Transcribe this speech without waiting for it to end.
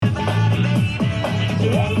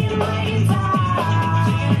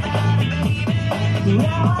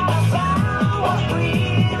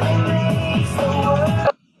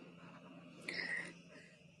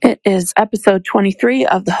It is episode 23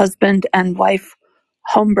 of the Husband and Wife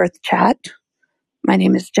Homebirth Chat. My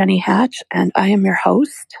name is Jenny Hatch, and I am your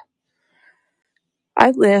host.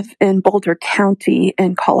 I live in Boulder County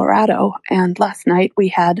in Colorado, and last night we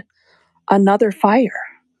had another fire.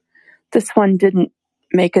 This one didn't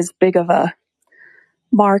make as big of a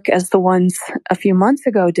mark as the ones a few months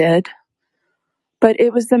ago did, but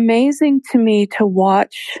it was amazing to me to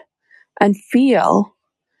watch and feel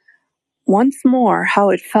once more how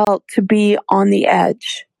it felt to be on the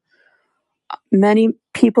edge. Many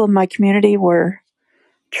people in my community were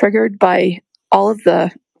triggered by all of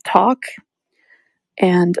the talk,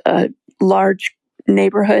 and a large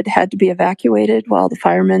neighborhood had to be evacuated while the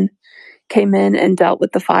firemen came in and dealt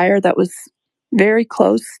with the fire that was very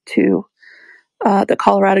close to the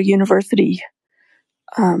Colorado University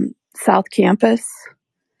South Campus.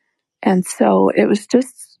 And so it was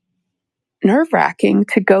just nerve-wracking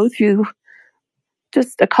to go through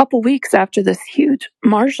just a couple weeks after this huge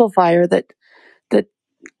Marshall fire that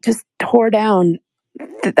just tore down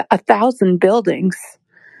 1,000 buildings,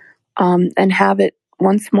 and have it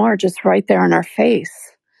once more just right there in our face.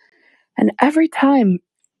 And every time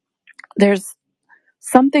there's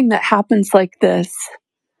something that happens like this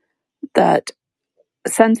that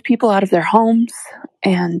sends people out of their homes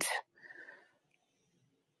and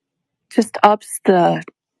just ups the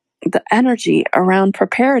energy around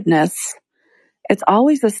preparedness, it's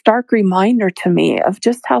always a stark reminder to me of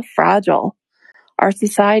just how fragile our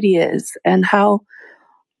society is and how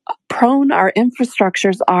prone our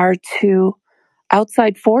infrastructures are to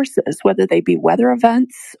outside forces, whether they be weather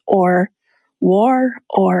events or war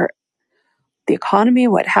or the economy,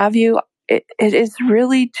 what have you. It is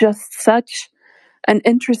really just such an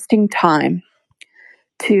interesting time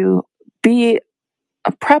to be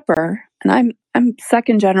a prepper, and I'm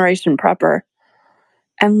second generation prepper,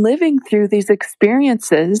 and living through these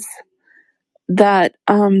experiences that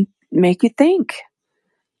make you think.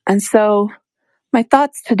 And so my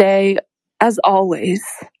thoughts today, as always,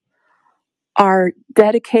 are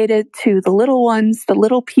dedicated to the little ones, the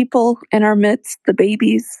little people in our midst, the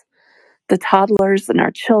babies, the toddlers, and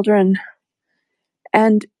our children,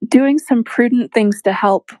 and doing some prudent things to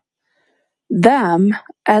help them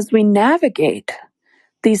as we navigate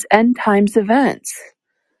these end times events.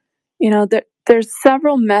 You know, there's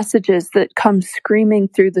several messages that come screaming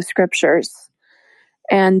through the scriptures.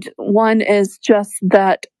 And one is just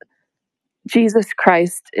that Jesus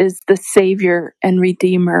Christ is the Savior and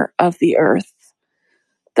Redeemer of the earth.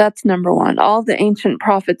 That's number one. All the ancient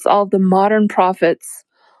prophets, all the modern prophets,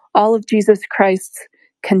 all of Jesus Christ's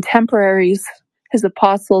contemporaries, his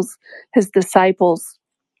apostles, his disciples,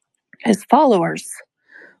 his followers,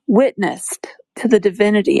 witnessed to the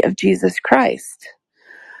divinity of Jesus Christ.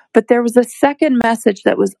 But there was a second message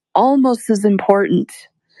that was almost as important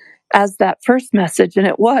as that first message, and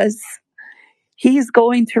it was, he's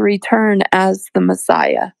going to return as the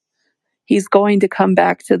Messiah. He's going to come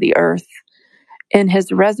back to the earth in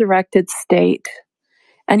his resurrected state,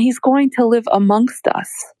 and he's going to live amongst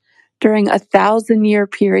us during a 1,000-year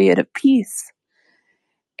period of peace.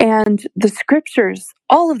 And the scriptures,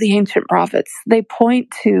 all of the ancient prophets, they point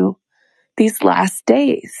to these last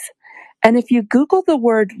days. And if you Google the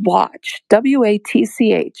word watch,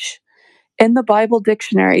 W-A-T-C-H, in the Bible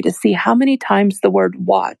dictionary to see how many times the word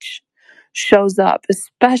watch shows up,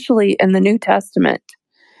 especially in the New Testament,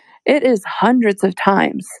 it is hundreds of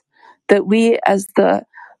times that we, as the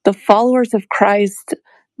followers of Christ,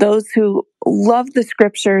 those who love the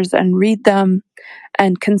scriptures and read them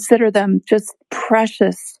and consider them just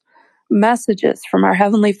precious messages from our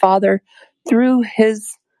Heavenly Father through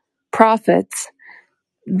his prophets,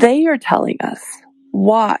 they are telling us,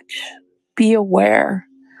 watch, be aware,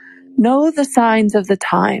 know the signs of the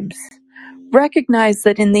times, recognize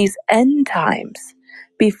that in these end times,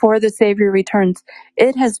 before the Savior returns,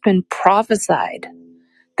 it has been prophesied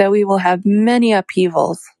that we will have many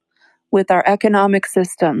upheavals with our economic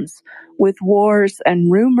systems, with wars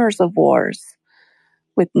and rumors of wars,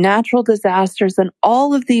 with natural disasters, and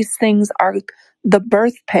all of these things are the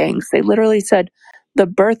birth pangs. They literally said the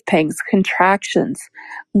birth pangs, contractions,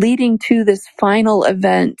 leading to this final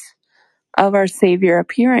event of our Savior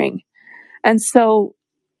appearing. And so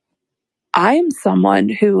I am someone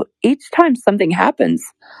who, each time something happens,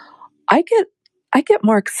 I get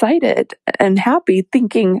more excited and happy,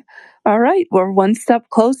 thinking, all right, we're one step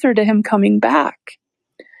closer to him coming back.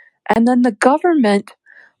 And then the government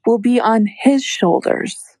will be on his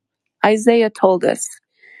shoulders. Isaiah told us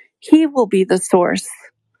he will be the source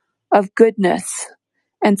of goodness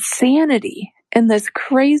and sanity in this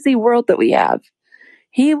crazy world that we have.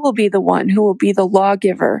 He will be the one who will be the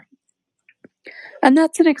lawgiver. And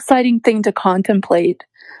that's an exciting thing to contemplate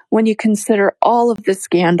when you consider all of the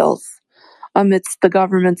scandals amidst the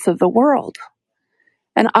governments of the world.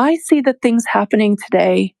 And I see the things happening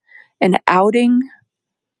today in outing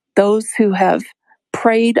those who have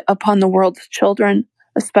preyed upon the world's children,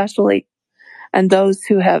 especially, and those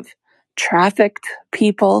who have trafficked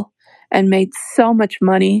people and made so much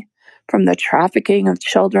money from the trafficking of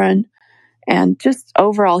children and just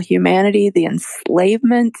overall humanity, the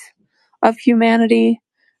enslavement of humanity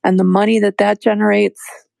and the money that that generates.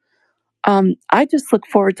 I just look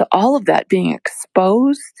forward to all of that being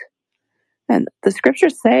exposed. And the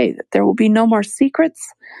scriptures say that there will be no more secrets.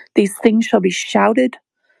 These things shall be shouted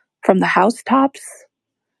from the housetops.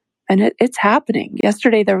 And it's happening.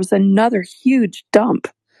 Yesterday, there was another huge dump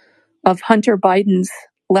of Hunter Biden's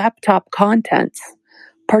laptop contents,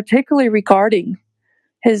 particularly regarding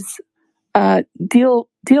his deal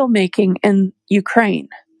making in Ukraine.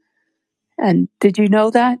 And did you know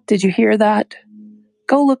that? Did you hear that?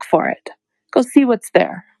 Go look for it. Go see what's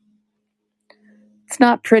there. It's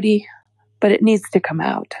not pretty, but it needs to come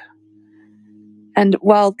out. And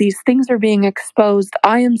while these things are being exposed,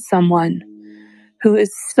 I am someone who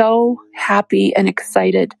is so happy and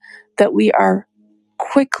excited that we are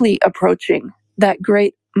quickly approaching that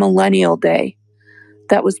great millennial day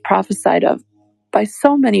that was prophesied of by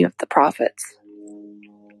so many of the prophets.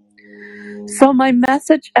 So my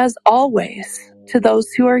message, as always, to those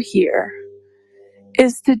who are here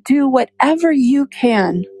is to do whatever you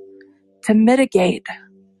can to mitigate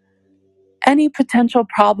any potential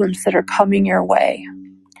problems that are coming your way.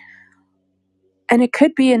 And it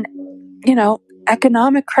could be an,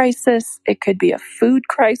 economic crisis. It could be a food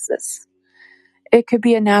crisis. It could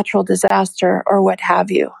be a natural disaster or what have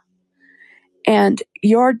you. And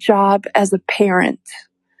your job as a parent,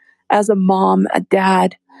 as a mom, a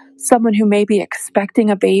dad, someone who may be expecting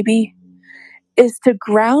a baby, is to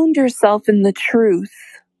ground yourself in the truth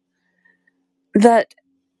that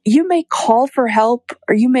you may call for help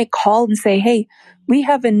or you may call and say, hey, we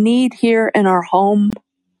have a need here in our home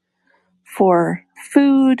for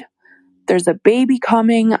food. There's a baby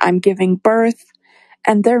coming. I'm giving birth.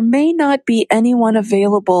 And there may not be anyone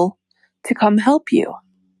available to come help you.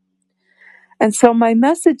 And so my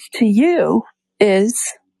message to you is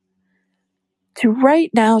to right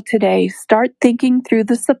now, today, start thinking through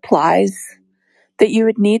the supplies that you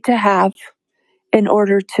would need to have in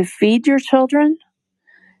order to feed your children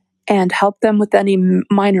and help them with any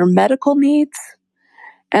minor medical needs,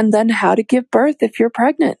 and then how to give birth if you're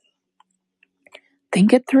pregnant.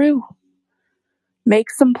 Think it through.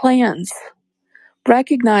 Make some plans.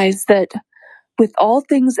 Recognize that with all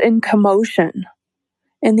things in commotion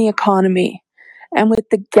in the economy and with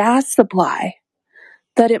the gas supply,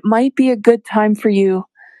 that it might be a good time for you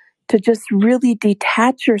to just really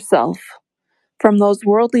detach yourself from those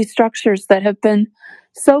worldly structures that have been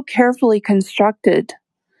so carefully constructed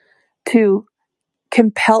to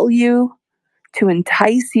compel you, to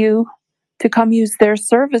entice you to come use their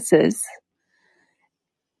services.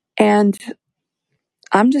 And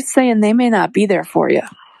I'm just saying they may not be there for you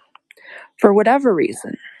for whatever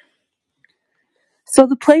reason. So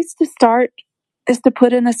the place to start is to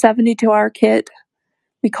put in a 72-hour kit.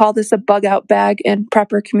 We call this a bug out bag in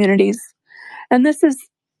prepper communities. And this is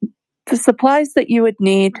the supplies that you would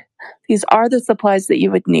need. These are the supplies that you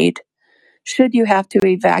would need should you have to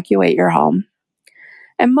evacuate your home.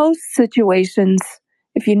 In most situations,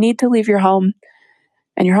 if you need to leave your home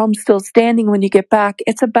and your home's still standing when you get back,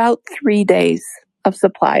 it's about 3 days of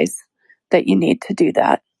supplies that you need to do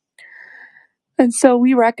that. And so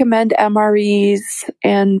we recommend MREs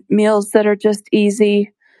and meals that are just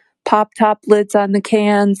easy. Pop top lids on the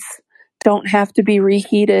cans, don't have to be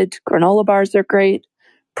reheated. Granola bars are great.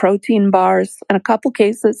 Protein bars, and a couple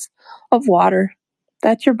cases of water.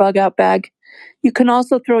 That's your bug out bag. You can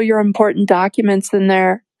also throw your important documents in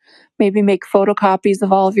there. Maybe make photocopies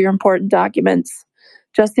of all of your important documents,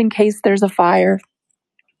 just in case there's a fire.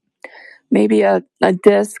 Maybe a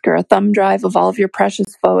disk or a thumb drive of all of your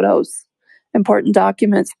precious photos, important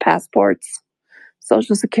documents, passports,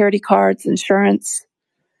 social security cards, insurance.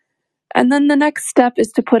 And then the next step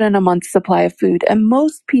is to put in a month's supply of food. And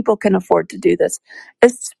most people can afford to do this,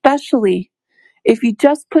 especially if you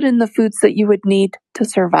just put in the foods that you would need to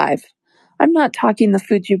survive. I'm not talking the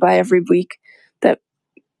foods you buy every week that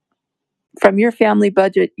from your family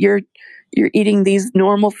budget, you're eating these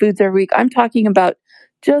normal foods every week. I'm talking about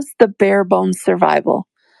just the bare bones survival.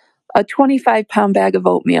 A 25-pound bag of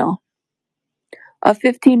oatmeal, a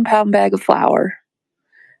 15-pound bag of flour,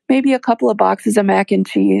 maybe a couple of boxes of mac and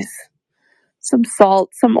cheese, some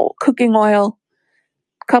salt, some cooking oil,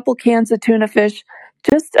 a couple cans of tuna fish,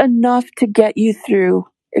 just enough to get you through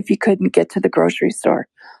if you couldn't get to the grocery store.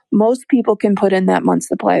 Most people can put in that month's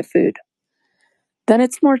supply of food. Then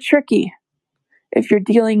it's more tricky if you're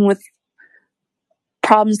dealing with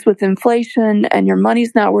problems with inflation and your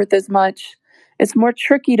money's not worth as much. It's more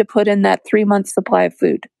tricky to put in that 3-month supply of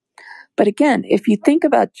food. But again, if you think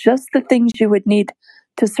about just the things you would need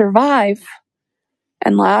to survive,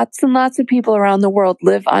 and lots of people around the world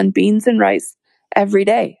live on beans and rice every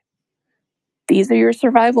day. These are your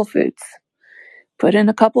survival foods. Put in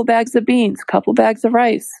a couple bags of beans, a couple bags of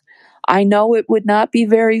rice. I know it would not be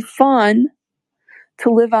very fun to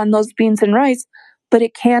live on those beans and rice, but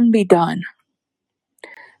it can be done.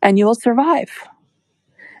 And you'll survive.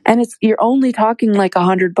 And you're only talking like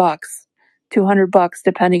 $100, $200,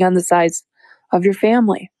 depending on the size of your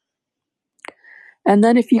family. And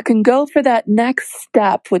then if you can go for that next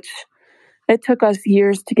step, which it took us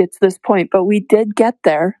years to get to this point, but we did get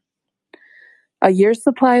there. A year's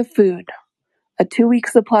supply of food, a 2-week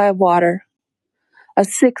supply of water, a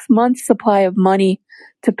 6-month supply of money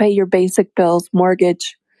to pay your basic bills,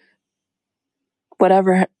 mortgage,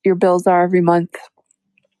 whatever your bills are every month.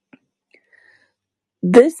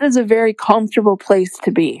 This is a very comfortable place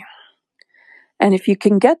to be. And if you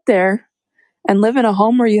can get there and live in a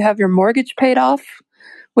home where you have your mortgage paid off,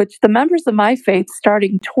 which the members of my faith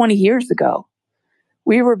starting 20 years ago,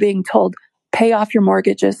 we were being told, pay off your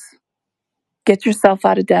mortgages. Get yourself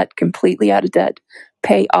out of debt, completely out of debt.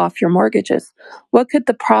 Pay off your mortgages. What could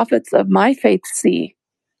the prophets of my faith see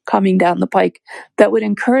coming down the pike that would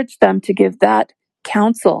encourage them to give that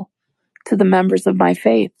counsel to the members of my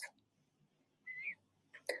faith?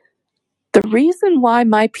 The reason why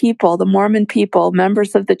my people, the Mormon people,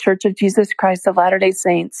 members of the Church of Jesus Christ of Latter-day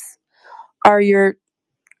Saints, we are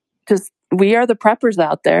the preppers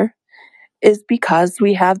out there, is because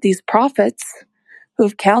we have these prophets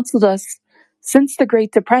who've counseled us since the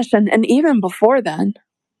Great Depression and even before then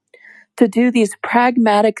to do these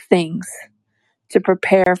pragmatic things to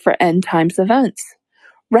prepare for end times events,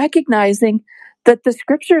 recognizing that the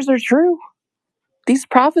scriptures are true. These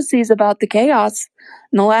prophecies about the chaos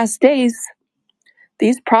in the last days,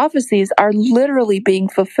 these prophecies are literally being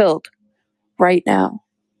fulfilled right now.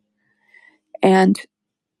 And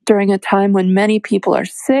during a time when many people are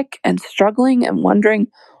sick and struggling and wondering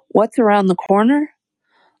what's around the corner,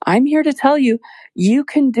 I'm here to tell you, you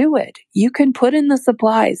can do it. You can put in the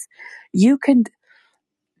supplies. You can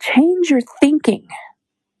change your thinking,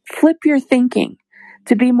 flip your thinking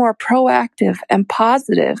to be more proactive and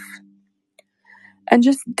positive, and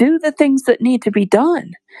just do the things that need to be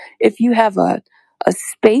done. If you have a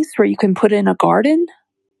space where you can put in a garden,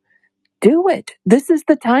 do it. This is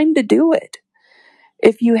the time to do it.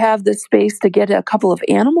 If you have the space to get a couple of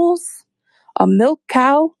animals, a milk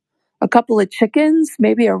cow, a couple of chickens,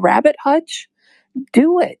 maybe a rabbit hutch,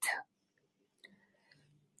 do it.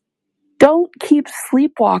 Don't keep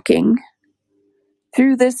sleepwalking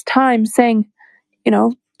through this time saying,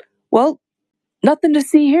 well, nothing to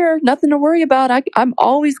see here, nothing to worry about. I'm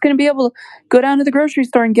always going to be able to go down to the grocery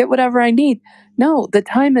store and get whatever I need. No, the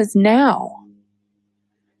time is now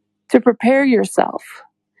to prepare yourself.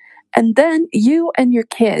 And then you and your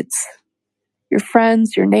kids, your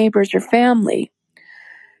friends, your neighbors, your family,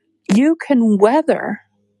 you can weather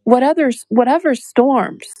whatever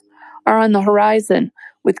storms are on the horizon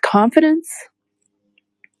with confidence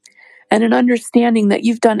and an understanding that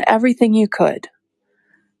you've done everything you could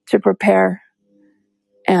to prepare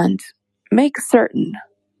and make certain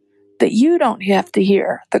that you don't have to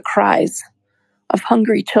hear the cries of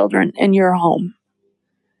hungry children in your home.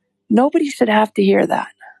 Nobody should have to hear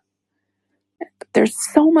that. There's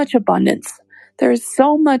so much abundance. There's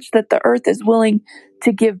so much that the earth is willing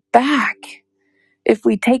to give back if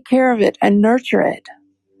we take care of it and nurture it.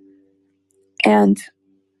 And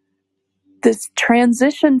this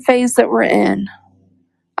transition phase that we're in,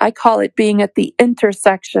 I call it being at the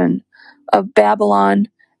intersection of Babylon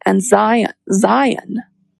and Zion.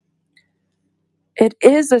 It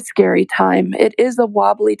is a scary time. It is a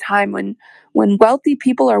wobbly time when wealthy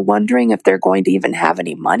people are wondering if they're going to even have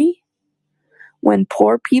any money, when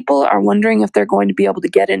poor people are wondering if they're going to be able to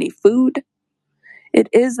get any food. It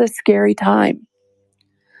is a scary time.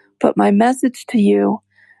 But my message to you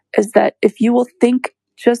is that if you will think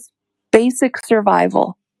just basic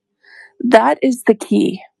survival, that is the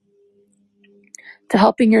key to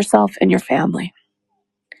helping yourself and your family.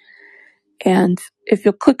 And if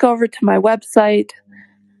you'll click over to my website,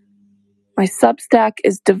 my Substack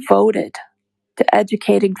is devoted to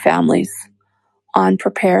educating families on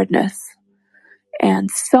preparedness.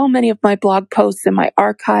 And so many of my blog posts in my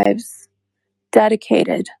archives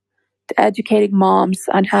dedicated to educating moms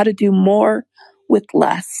on how to do more with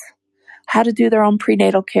less, how to do their own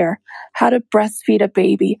prenatal care, how to breastfeed a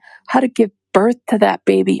baby, how to give birth to that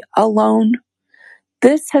baby alone.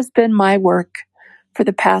 This has been my work for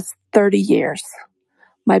the past 30 years.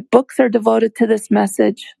 My books are devoted to this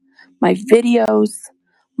message, my videos,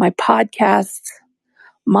 my podcasts.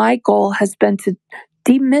 My goal has been to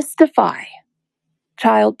demystify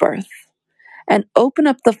childbirth and open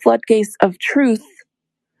up the floodgates of truth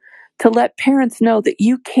to let parents know that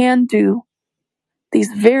you can do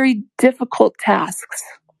these very difficult tasks.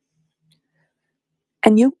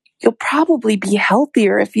 And you'll probably be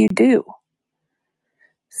healthier if you do.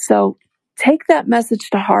 So take that message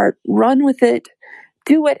to heart, run with it,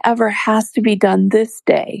 do whatever has to be done this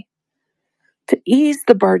day to ease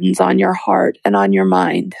the burdens on your heart and on your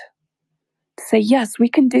mind. Say, yes, we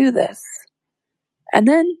can do this. And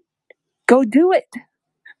then go do it.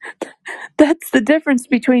 That's the difference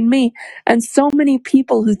between me and so many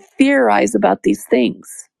people who theorize about these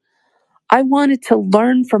things. I wanted to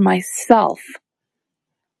learn for myself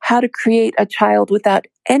how to create a child without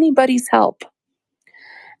anybody's help.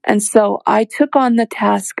 And so I took on the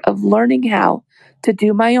task of learning how to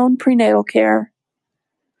do my own prenatal care,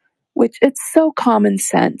 which it's so common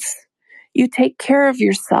sense. You take care of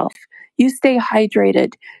yourself. You stay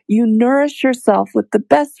hydrated. You nourish yourself with the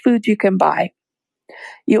best food you can buy.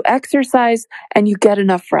 You exercise and you get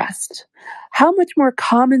enough rest. How much more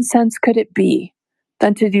common sense could it be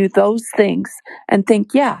than to do those things and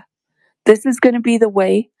think, yeah, this is going to be the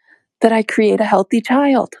way that I create a healthy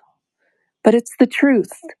child? But it's the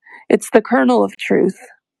truth. It's the kernel of truth.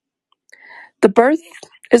 The birth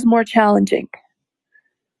is more challenging.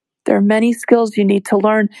 There are many skills you need to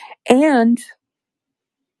learn and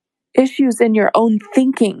issues in your own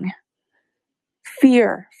thinking.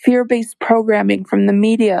 Fear-based programming from the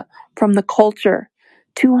media, from the culture.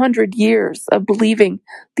 200 years of believing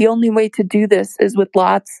the only way to do this is with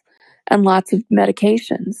lots and lots of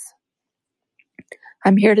medications.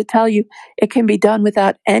 I'm here to tell you it can be done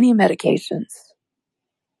without any medications.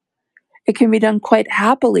 It can be done quite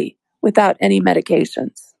happily without any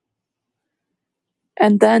medications.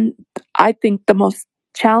 And then I think the most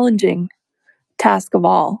challenging task of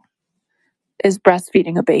all is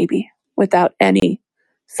breastfeeding a baby without any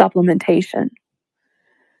supplementation.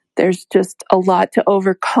 There's just a lot to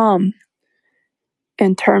overcome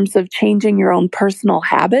in terms of changing your own personal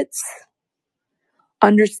habits,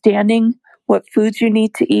 understanding what foods you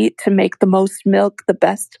need to eat to make the most milk, the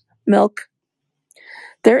best milk.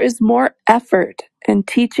 There is more effort in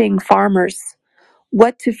teaching farmers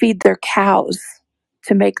what to feed their cows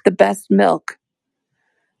to make the best milk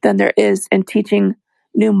than there is in teaching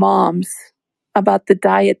new moms about the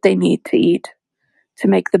diet they need to eat to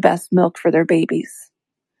make the best milk for their babies.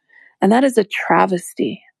 And that is a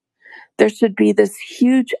travesty. There should be this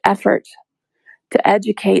huge effort to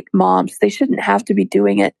educate moms. They shouldn't have to be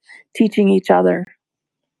doing it, teaching each other.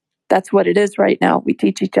 That's what it is right now. We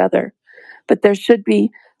teach each other. But there should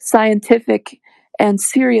be scientific and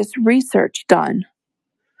serious research done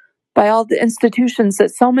by all the institutions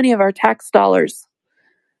that so many of our tax dollars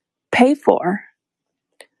pay for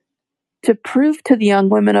to prove to the young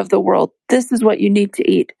women of the world, this is what you need to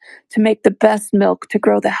eat to make the best milk, to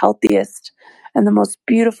grow the healthiest and the most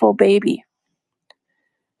beautiful baby.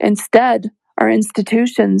 Instead, our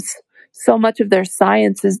institutions, so much of their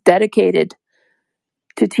science is dedicated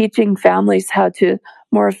to teaching families how to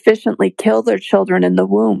more efficiently kill their children in the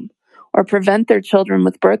womb or prevent their children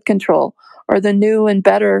with birth control or the new and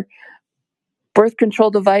better birth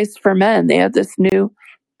control device for men. They have this new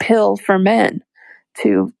pill for men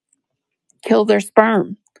to kill their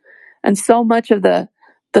sperm. And so much of the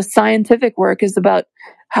scientific work is about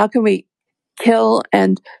how can we kill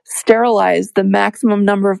and sterilize the maximum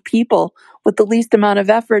number of people with the least amount of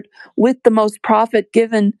effort with the most profit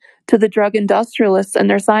given to the drug industrialists and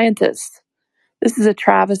their scientists. This is a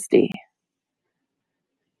travesty.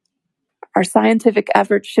 Our scientific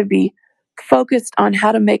efforts should be focused on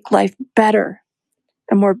how to make life better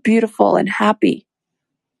and more beautiful and happy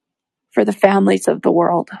for the families of the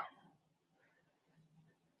world.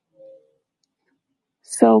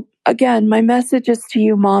 So again, my message is to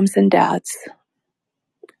you moms and dads.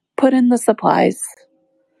 Put in the supplies.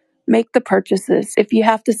 Make the purchases. If you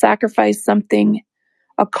have to sacrifice something,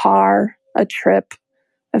 a car, a trip,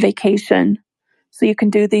 a vacation, so you can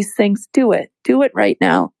do these things, do it. Do it right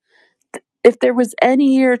now. If there was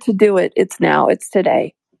any year to do it, it's now. It's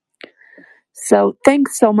today. So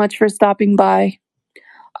thanks so much for stopping by.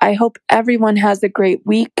 I hope everyone has a great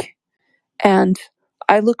week, and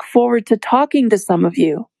I look forward to talking to some of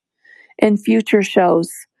you in future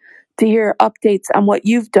shows to hear updates on what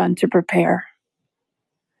you've done to prepare.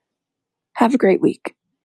 Have a great week.